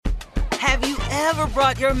Have you ever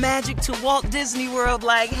brought your magic to Walt Disney World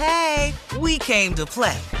like, hey, we came to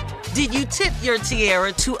play? Did you tip your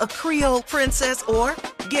tiara to a Creole princess or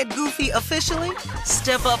get goofy officially?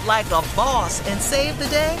 Step up like a boss and save the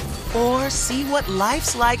day? Or see what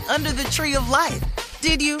life's like under the tree of life?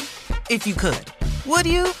 Did you? If you could. Would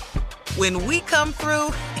you? When we come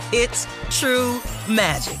through, it's true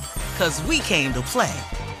magic. 'Cause we came to play.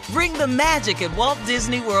 Bring the magic at Walt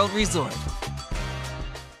Disney World Resort.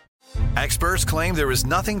 Experts claim there is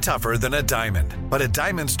nothing tougher than a diamond. But at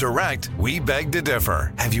Diamonds Direct, we beg to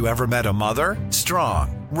differ. Have you ever met a mother?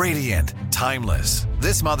 Strong, radiant, timeless.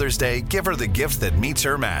 This Mother's Day, give her the gift that meets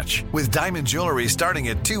her match. With diamond jewelry starting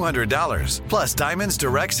at $200. Plus Diamonds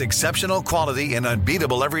Direct's exceptional quality and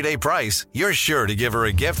unbeatable everyday price, you're sure to give her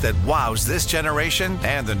a gift that wows this generation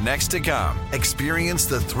and the next to come. Experience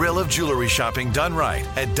the thrill of jewelry shopping done right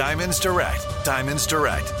at Diamonds Direct. Diamonds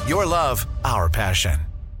Direct. Your love, our passion.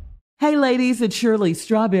 Hey ladies, it's Shirley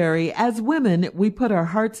Strawberry. As women, we put our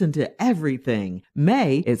hearts into everything.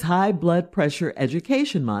 May is High Blood Pressure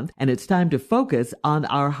Education Month, and it's time to focus on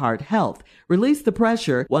our heart health. Release the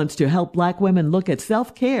Pressure wants to help Black women look at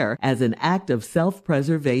self-care as an act of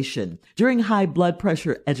self-preservation. During High Blood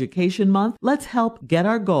Pressure Education Month, let's help get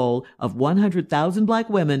our goal of 100,000 Black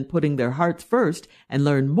women putting their hearts first and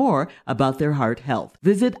learn more about their heart health.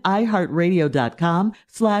 Visit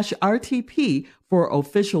iHeartRadio.com/RTP for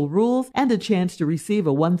official rules and a chance to receive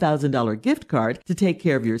a $1,000 gift card to take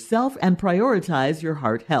care of yourself and prioritize your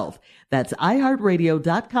heart health. That's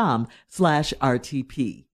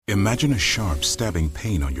iHeartRadio.com/RTP. Imagine a sharp, stabbing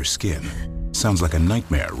pain on your skin. Sounds like a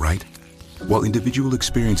nightmare, right? While individual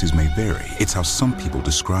experiences may vary, it's how some people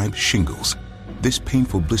describe shingles. This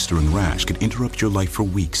painful, blistering rash could interrupt your life for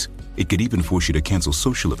weeks. It could even force you to cancel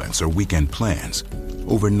social events or weekend plans.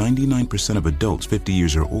 Over 99% of adults 50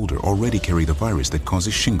 years or older already carry the virus that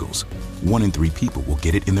causes shingles. 1 in 3 people will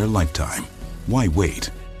get it in their lifetime. Why wait?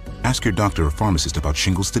 Ask your doctor or pharmacist about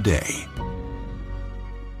shingles today.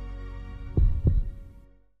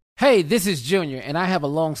 Hey, this is Junior, and I have a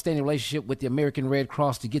long-standing relationship with the American Red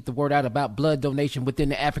Cross to get the word out about blood donation within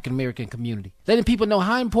the African-American community, letting people know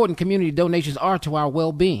how important community donations are to our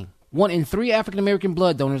well-being. 1 in 3 African-American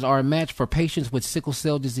blood donors are a match for patients with sickle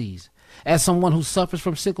cell disease. As someone who suffers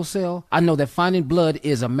from sickle cell, I know that finding blood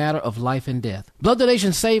is a matter of life and death. Blood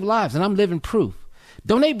donations save lives, and I'm living proof.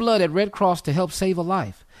 Donate blood at Red Cross to help save a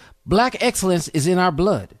life. Black excellence is in our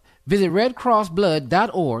blood. Visit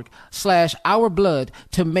redcrossblood.org/ourblood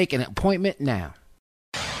to make an appointment now.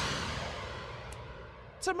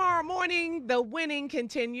 Tomorrow morning, the winning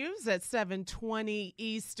continues at 7:20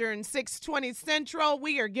 Eastern, 6:20 Central.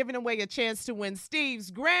 We are giving away a chance to win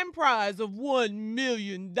Steve's grand prize of $1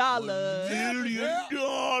 million. $1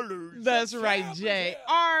 million. That's right, Jay.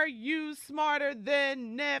 Are you smarter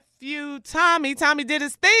than nephew Tommy? Tommy did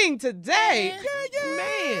his thing today. Yeah.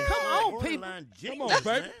 Man. Come on, people. Come on,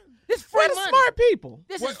 baby. This free Where the money. smart people?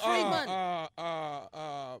 This is free money.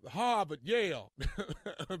 Harvard, Yale,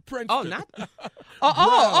 Princeton. Oh, not.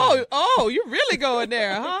 You're really going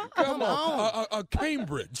there, huh? Come on.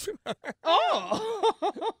 Cambridge.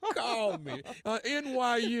 Call me.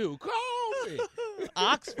 NYU. Call me.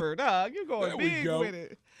 Oxford, you're going big with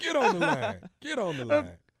it. Get on the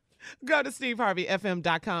line. Go to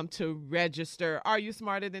SteveHarveyFM.com to register. Are you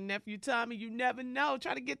smarter than nephew Tommy? You never know.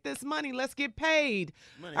 Try to get this money. Let's get paid.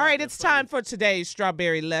 All right, it's time for today's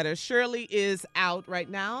Strawberry Letter. Shirley is out right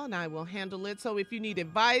now, and I will handle it. So if you need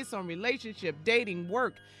advice on relationship, dating,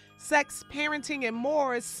 work, sex, parenting, and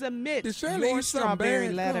more, submit your Strawberry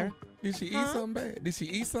Letter. Did she eat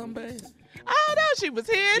something bad? Oh, no, she was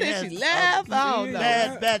here, then she left. Oh, no.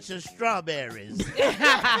 Bad batch of strawberries.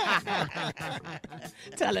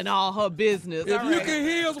 Telling all her business. If you can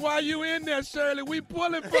hear us while you in there, Shirley, we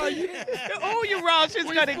pulling for you. Oh, you're wrong. She's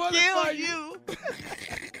going to kill you.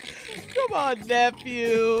 Come on,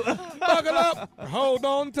 nephew. Buckle up. Hold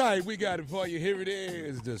on tight. We got it for you. Here it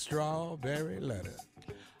is, the Strawberry Letter.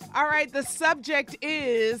 All right, the subject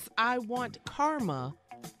is, I want karma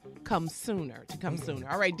to come sooner.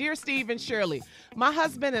 All right, dear Steve and Shirley, my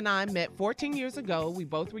husband and I met 14 years ago. We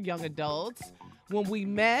both were young adults. When we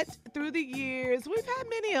met through the years, we've had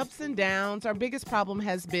many ups and downs. Our biggest problem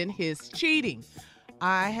has been his cheating.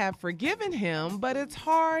 I have forgiven him, but it's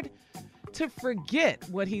hard to forget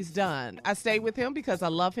what he's done. I stay with him because I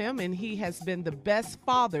love him, and he has been the best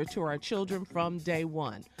father to our children from day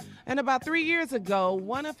one. And about 3 years ago,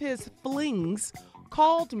 one of his flings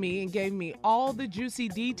called me and gave me all the juicy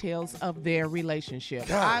details of their relationship.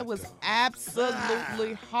 I was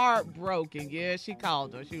absolutely heartbroken. Yeah, she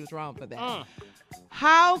called her. She was wrong for that.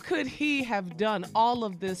 How could he have done all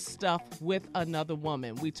of this stuff with another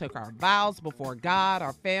woman? We took our vows before God,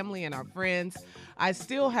 our family, and our friends. I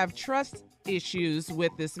still have trust issues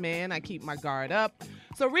with this man. I keep my guard up.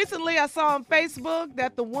 So recently I saw on Facebook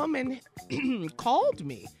that the woman called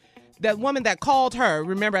me. That woman that called her,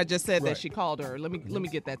 remember I just said that she called her. Let me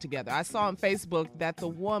get that together. I saw on Facebook that the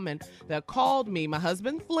woman that called me, my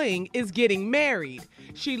husband Fling, is getting married.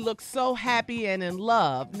 She looks so happy and in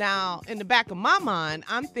love. Now, in the back of my mind,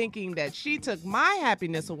 I'm thinking that she took my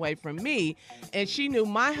happiness away from me, and she knew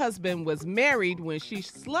my husband was married when she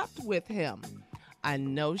slept with him. I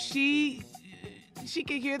know she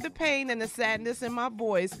could hear the pain and the sadness in my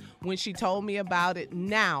voice when she told me about it.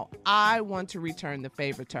 Now, I want to return the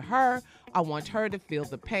favor to her. I want her to feel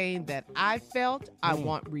the pain that I felt. I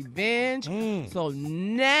want revenge. So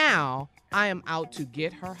now I am out to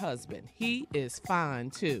get her husband. He is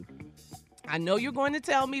fine too. I know you're going to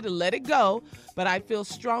tell me to let it go, but I feel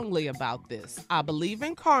strongly about this. I believe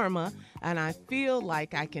in karma, and I feel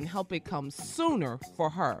like I can help it come sooner for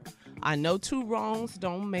her. I know two wrongs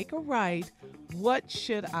don't make a right. What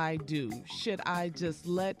should I do? Should I just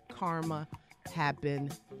let karma happen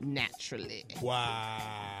naturally? Wow.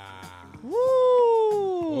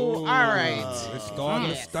 Woo! All right. It's starting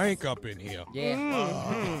to stink up in here.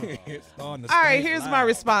 Yeah. It's starting to stink. All right, here's my loud.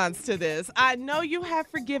 response to this. I know you have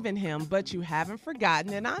forgiven him, but you haven't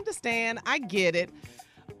forgotten. And I understand. I get it.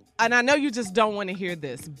 And I know you just don't want to hear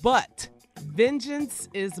this. But vengeance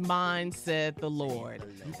is mine, said the Lord.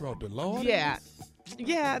 You brought the Lord? Yeah.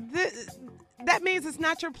 Yeah. That means it's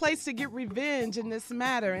not your place to get revenge in this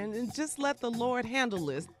matter, and just let the Lord handle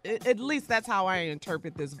this. At least that's how I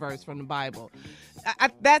interpret this verse from the Bible.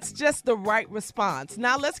 That's just the right response.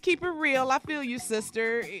 Now, let's keep it real. I feel you,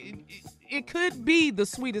 sister. It could be the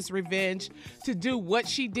sweetest revenge to do what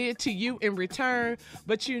she did to you in return,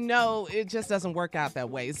 but you know it just doesn't work out that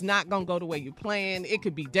way. It's not going to go the way you planned. It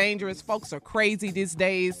could be dangerous. Folks are crazy these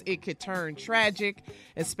days. It could turn tragic,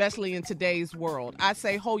 especially in today's world. I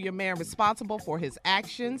say hold your man responsible for his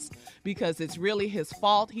actions because it's really his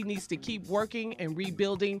fault. He needs to keep working and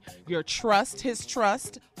rebuilding your trust, his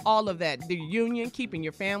trust, all of that, the union, keeping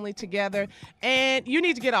your family together. And you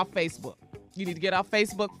need to get off Facebook. You need to get off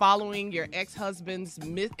Facebook following your ex-husband's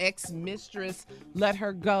ex-mistress. Let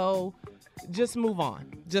her go. Just move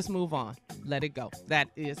on. Just move on. Let it go. That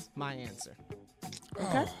is my answer.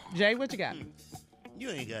 Okay? Jay, what you got? You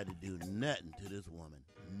ain't got to do nothing to this woman.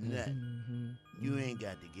 Nothing. You ain't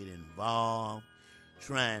got to get involved,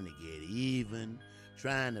 trying to get even,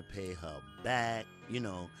 trying to pay her back,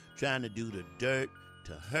 trying to do the dirt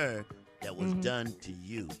to her that was done to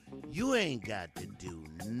you. You ain't got to do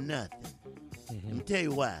nothing. Let me tell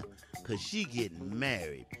you why. Because she getting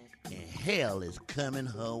married, and hell is coming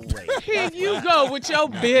her way. Here you go with your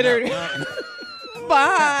bitter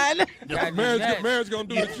behind. Marriage gonna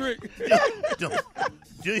do the trick.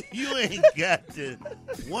 You ain't got to.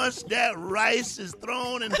 Once that rice is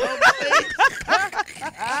thrown in her face,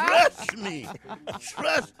 trust me.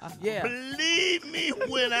 Believe me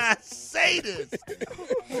when I say this.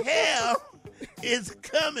 Hell is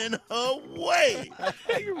coming her way.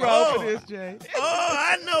 You wrong for this, Jay.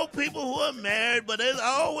 I know people who are married, but there's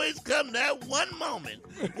always come that one moment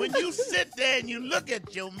when you sit there and you look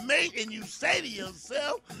at your mate and you say to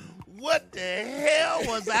yourself, what the hell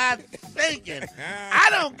was I thinking? I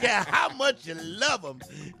don't care how much you love them.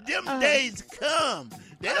 Them days come.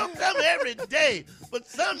 They don't come every day, but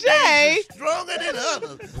some days are stronger than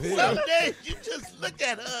others. Some days you just look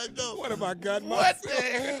at her and go, What have I got what the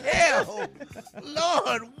hell?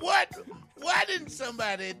 Lord, what? Why didn't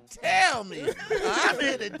somebody tell me? I'm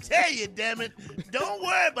here to tell you, damn it. Don't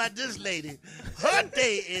worry about this lady. Her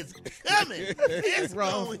day is coming. It's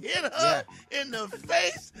going to hit her in the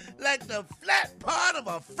face like the flat part of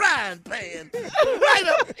a frying pan. Right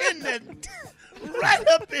up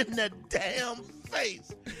in the damn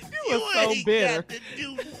face. You so ain't bitter. got to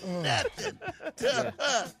do nothing to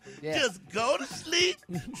her. Just go to sleep,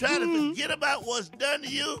 try to forget about what's done to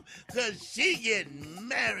you, because she getting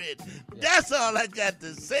married. That's all I got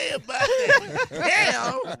to say about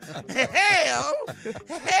that.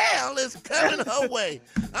 Hell is coming her way.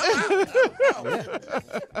 I'm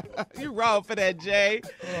out. You wrong for that, Jay.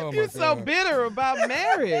 You're so bitter about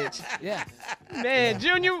marriage. Yeah. Man,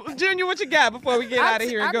 Junior, what you got before we get out of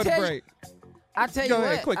here and go to break? I tell Go you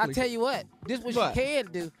ahead, what. quickly. I tell you what. This is what What? you can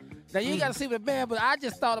do. Now you ain't got to sleep with a man, but I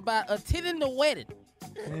just thought about attending the wedding.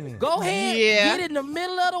 Go ahead, get in the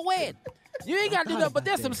middle of the wedding. You ain't got to do nothing, but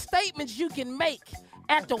there's some statements you can make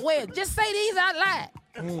at the wedding. Just say these out loud.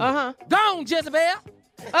 Uh-huh. Go on, Jezebel.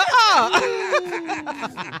 All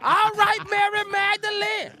right, Mary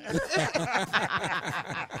Magdalene.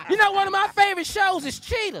 You know, one of my favorite shows is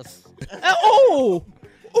Cheaters. Oh.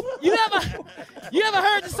 You ever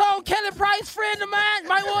heard the song Kelly Price, Friend of Mine?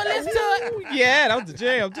 Might want to listen to it. Yeah, that was the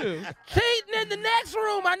jam, too. Cheating in the next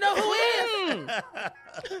room, I know who is.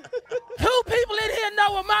 2 people in here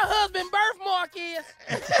know what my husband's birthmark is.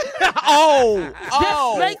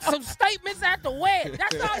 Just make some statements at the wedding.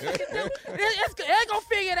 That's all you can do. They're going to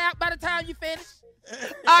figure it out by the time you finish.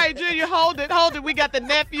 All right, Junior, hold it. We got the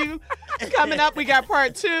nephew coming up. We got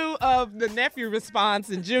part 2 of the nephew response.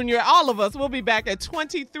 And Junior, all of us will be back at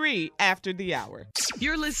 23 after the hour.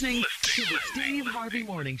 You're listening to the Steve Harvey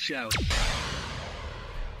Morning Show.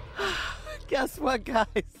 Guess what, guys?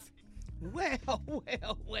 Well.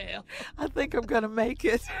 I think I'm going to make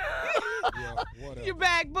it. You're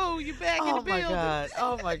back, boo. You're back in the building.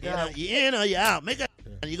 Oh, my God. You're in or you're out.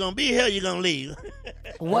 You're going to be here or you're going to leave.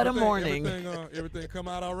 What a morning. Everything come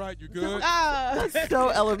out all right? You good? That's so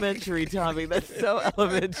elementary, Tommy. That's so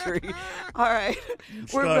elementary. All right.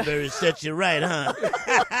 Strawberry set you right, huh?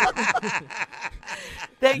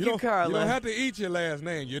 Thank you, Carla. You don't have to eat your last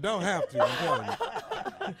name. You don't have to. I'm telling you.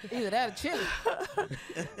 Either that or chili.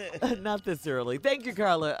 Not this early. Thank you,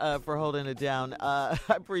 Carla, for holding it down. I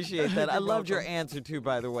appreciate that. I loved your answer, too,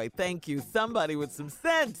 by the way. Thank you. Somebody with some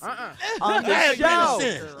sense on the show.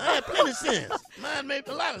 I had plenty of sense. Mine made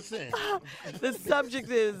a lot of sense. The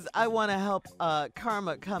subject is, I want to help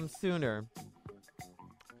karma come sooner.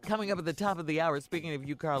 Coming up at the top of the hour, speaking of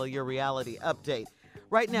you, Carla, your reality update.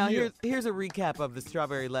 Right now, here's a recap of the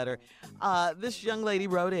Strawberry Letter. This young lady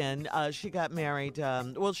wrote in. She got married.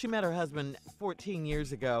 She met her husband 14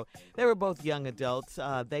 years ago. They were both young adults.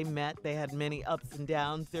 They met. They had many ups and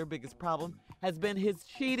downs. Their biggest problem has been his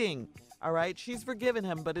cheating. All right? She's forgiven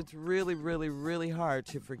him, but it's really, really, really hard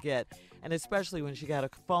to forget. And especially when she got a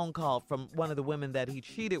phone call from one of the women that he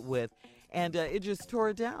cheated with. And it just tore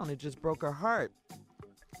her down. It just broke her heart.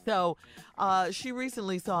 So she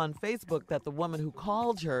recently saw on Facebook that the woman who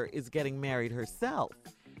called her is getting married herself.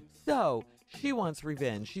 So she wants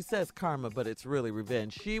revenge. She says karma, but it's really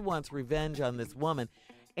revenge. She wants revenge on this woman,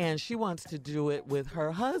 and she wants to do it with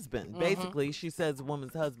her husband. Basically, she says the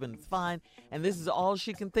woman's husband is fine, and this is all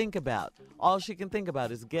she can think about. All she can think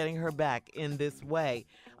about is getting her back in this way.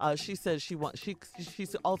 She says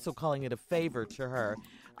she's also calling it a favor to her.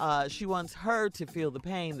 She wants her to feel the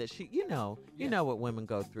pain that she, you know what women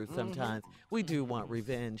go through sometimes. We do want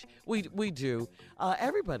revenge. We do.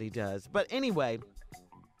 Everybody does. But anyway,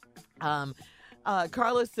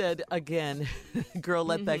 Carla said again, girl,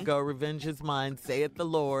 let that go. Revenge is mine. Saith the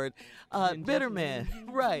Lord. Bitter man.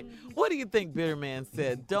 Right. What do you think Bitter Man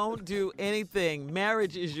said? Don't do anything.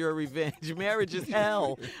 Marriage is your revenge. Marriage is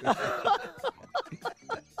hell.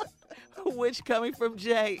 Which, coming from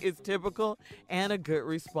Jay, is typical and a good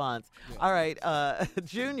response. Yeah. All right,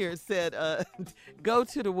 Junior said, go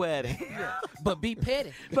to the wedding. But be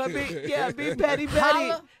petty. Be petty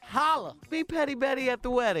Betty. Holla. Be petty Betty at the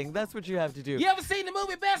wedding. That's what you have to do. You ever seen the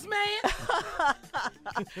movie Best Man?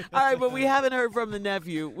 All right, but we haven't heard from the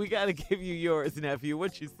nephew. We got to give you yours, nephew.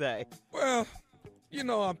 What you say? Well,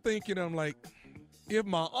 I'm thinking, if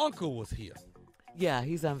my uncle was here. Yeah,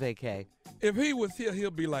 he's on vacay. If he was here,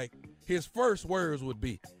 he'll be like, his first words would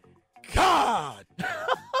be, God!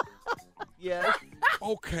 Yes.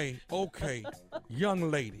 Okay.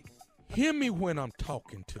 Young lady, hear me when I'm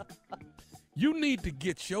talking to you. You need to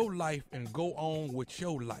get your life and go on with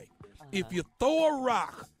your life. If you throw a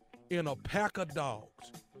rock in a pack of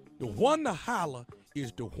dogs, the one to holler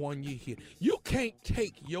is the one you hit. You can't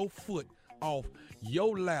take your foot off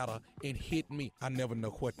your ladder and hit me. I never know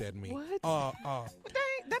what that means. What?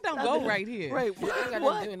 That don't go right here. Right. What?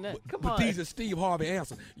 Come on. These are Steve Harvey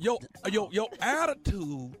answers. Your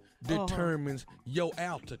attitude determines your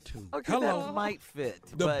altitude. Okay, Hello. that might fit.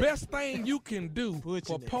 The best thing you can do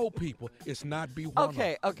for poor people is not be one.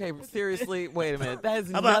 Okay. Seriously, wait a minute. That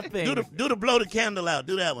is nothing. Do the blow the candle out.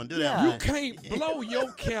 Do that one. Do that one. You can't blow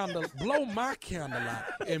your candle, blow my candle out,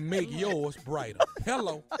 and make yours brighter.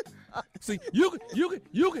 Hello. See, you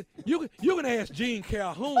can ask Gene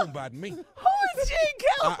Calhoun about me. Who is Gene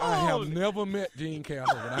Calhoun? I have never met Gene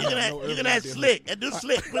Calhoun. You can ask Slick. And do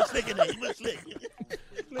Slick. Put Slick in there. You put Slick.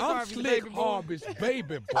 I'm Slick Harvey's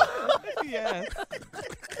baby boy. Yes.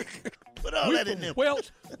 Put all that in there.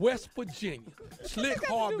 Welch, West Virginia. Slick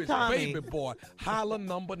Harvey's baby boy. Holla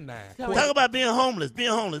number 9. Talk about being homeless.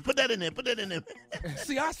 Put that in there.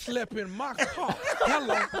 See, I slept in my car.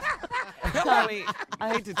 Hello. Tommy,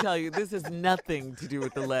 I hate to tell you, this has nothing to do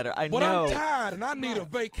with the letter. I know. But I'm tired and I need a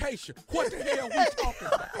vacation. What the hell are we talking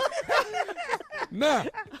about? Now,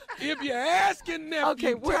 if you're asking nephew,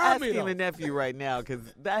 Okay, we're Tommy, asking though, the nephew right now because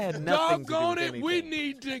that had nothing to do doggone with it, anything. we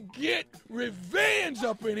need to get revenge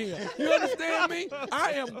up in here. You understand me?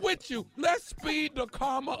 I am with you. Let's speed the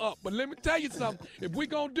karma up. But let me tell you something. If we're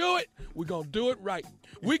going to do it, we're going to do it right.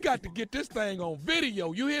 We got to get this thing on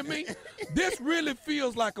video. You hear me? This really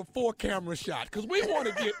feels like a 4-camera shot because we want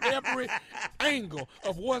to get every angle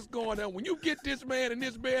of what's going on. When you get this man in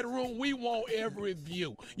this bedroom, we want every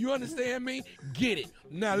view. You understand me? Get it.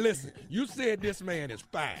 Now listen, you said this man is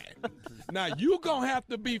fine. Now you gonna have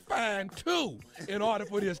to be fine too in order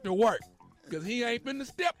for this to work. Because he ain't finna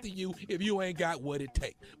step to you if you ain't got what it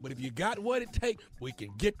take. But if you got what it take, we can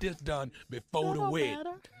get this done before the wedding.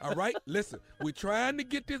 All right? Listen, we're trying to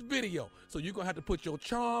get this video. So you're going to have to put your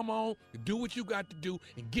charm on, do what you got to do,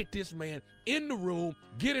 and get this man in the room,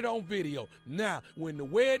 get it on video. Now, when the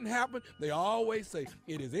wedding happens, they always say,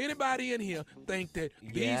 is anybody in here think that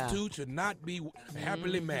these two should not be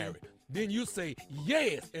happily married? Then you say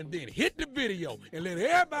yes, and then hit the video and let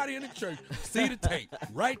everybody in the church see the tape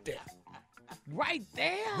right there. Right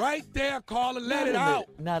there? Right there, Carla, let it out.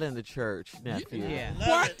 Not in the church, nephew. Yeah.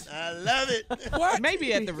 What? I love it. What?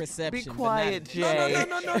 Maybe at the reception. Be but quiet, Jay.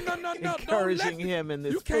 No. Encouraging him in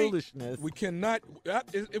this foolishness. We cannot.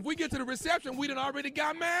 If we get to the reception, we done already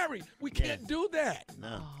got married. We can't do that.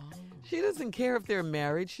 No. She doesn't care if they're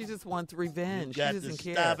married. She just wants revenge. You got she doesn't to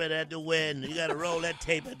care. stop it at the wedding. You got to roll that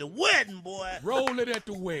tape at the wedding, boy. Roll it at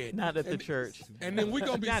the wedding. Not at the church. And then we're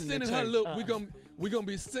gonna be Not in the sending her church. little. We're gonna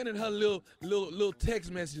be sending her little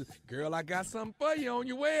text messages. Girl, I got something for you on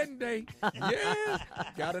your wedding day. Yeah,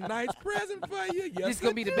 got a nice present for you. Yes, This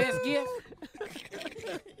gonna be the best gift.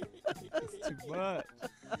 Too much.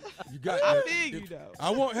 You got. I feel you, though. I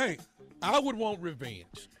would want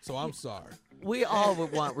revenge. So I'm sorry. We all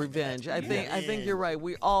would want revenge. I think you're right.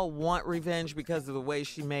 We all want revenge because of the way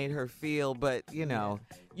she made her feel, but you know,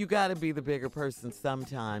 you got to be the bigger person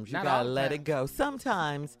sometimes. You Not got all to the let time. it go.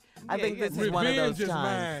 Sometimes. I think this is Revenge one of those is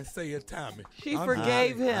times. mine, say it, Tommy. She I'm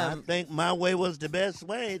forgave sorry. I him. think my way was the best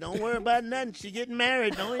way. Don't worry about nothing. She getting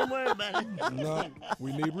married. Don't even worry about it. No,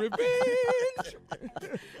 we need revenge.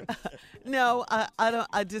 No,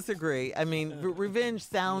 I disagree. I mean, revenge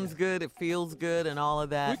sounds good. It feels good and all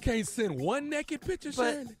of We that. can't send one naked picture,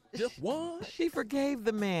 But Shirley. Just one. She forgave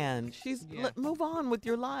the man. Move on with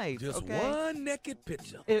your life. Just okay? one naked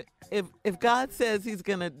picture. If God says he's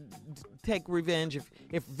going to take revenge,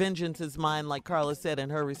 if vengeance is mine, like Carla said in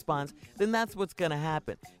her response, then that's what's going to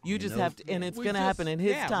happen. You just have to, and it's we going to just- happen in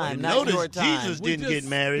his time, we not notice your time. Jesus We didn't just get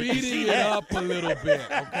married. Speeding See it that? up a little bit,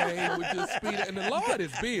 okay? We just speed it, and the Lord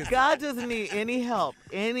is busy. God doesn't need any help.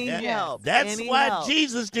 Any help. That's any why help.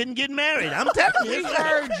 Jesus didn't get married. I'm telling you. We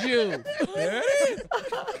heard you. There it is.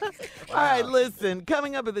 All right, listen.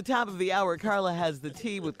 Coming up at the top of the hour, Carla has the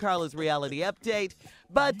tea with Carla's reality update.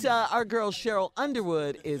 But our girl Cheryl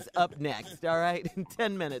Underwood is up next. All right, in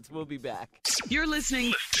 10 minutes, we'll be back. You're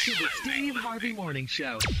listening to the Steve Harvey Morning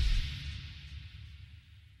Show.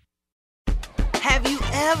 Have you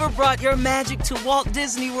ever brought your magic to Walt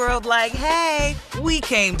Disney World like, hey, we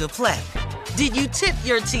came to play? Did you tip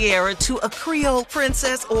your tiara to a Creole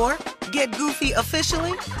princess or get goofy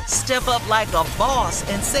officially? Step up like a boss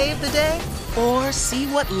and save the day? Or see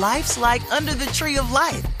what life's like under the tree of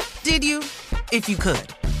life? Did you? If you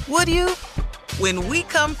could. Would you? When we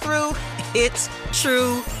come through, it's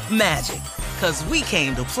true magic. 'Cause we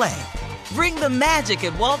came to play. Bring the magic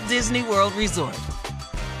at Walt Disney World Resort.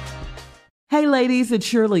 Hey ladies, it's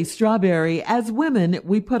Shirley Strawberry. As women,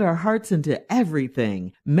 we put our hearts into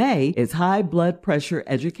everything. May is High Blood Pressure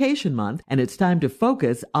Education Month, and it's time to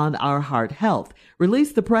focus on our heart health.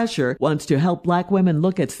 Release the Pressure wants to help Black women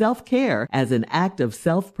look at self-care as an act of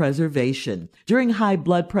self-preservation. During High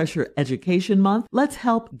Blood Pressure Education Month, let's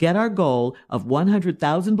help get our goal of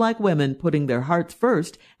 100,000 Black women putting their hearts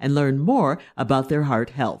first and learn more about their heart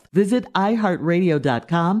health. Visit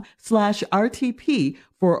iHeartRadio.com/RTP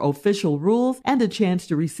for official rules and a chance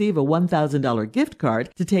to receive a $1,000 gift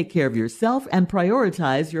card to take care of yourself and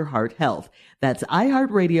prioritize your heart health. That's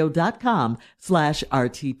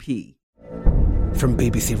iHeartRadio.com/RTP. From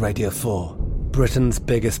BBC Radio 4, Britain's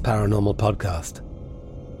biggest paranormal podcast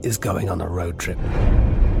is going on a road trip.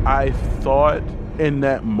 I thought in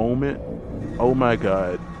that moment, oh my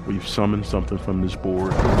God, we've summoned something from this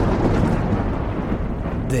board.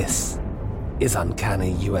 This is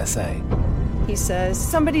Uncanny USA. He says,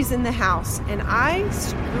 somebody's in the house, and I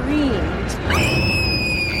screamed.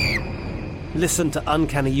 Listen to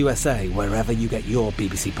Uncanny USA wherever you get your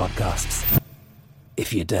BBC podcasts,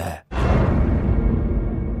 if you dare.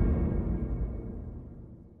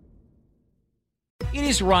 It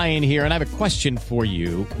is Ryan here, and I have a question for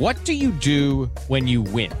you. What do you do when you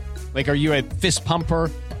win? Like, are you a fist pumper,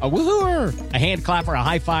 a woohooer, a hand clapper, a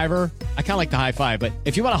high fiver? I kind of like the high five, but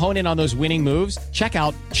if you want to hone in on those winning moves, check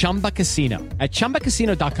out Chumba Casino. At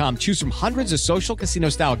ChumbaCasino.com, choose from hundreds of social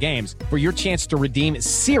casino-style games for your chance to redeem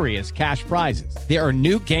serious cash prizes. There are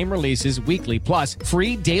new game releases weekly, plus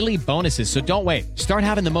free daily bonuses. So don't wait. Start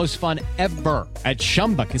having the most fun ever at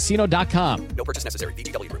ChumbaCasino.com. No purchase necessary.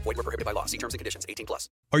 VGW. Void where prohibited by law. See terms and conditions. 18+.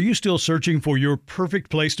 Are you still searching for your perfect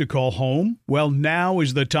place to call home? Well, now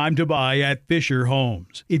is the time to buy at Fisher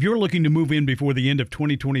Homes. If you're looking to move in before the end of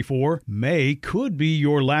 2024, May could be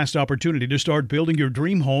your last opportunity to start building your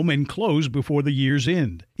dream home and close before the year's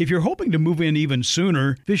end. If you're hoping to move in even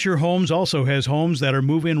sooner, Fisher Homes also has homes that are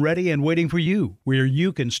move-in ready and waiting for you, where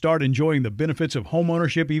you can start enjoying the benefits of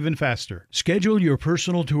homeownership even faster. Schedule your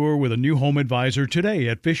personal tour with a new home advisor today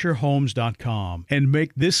at FisherHomes.com and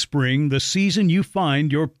make this spring the season you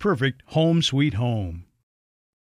find your perfect home sweet home.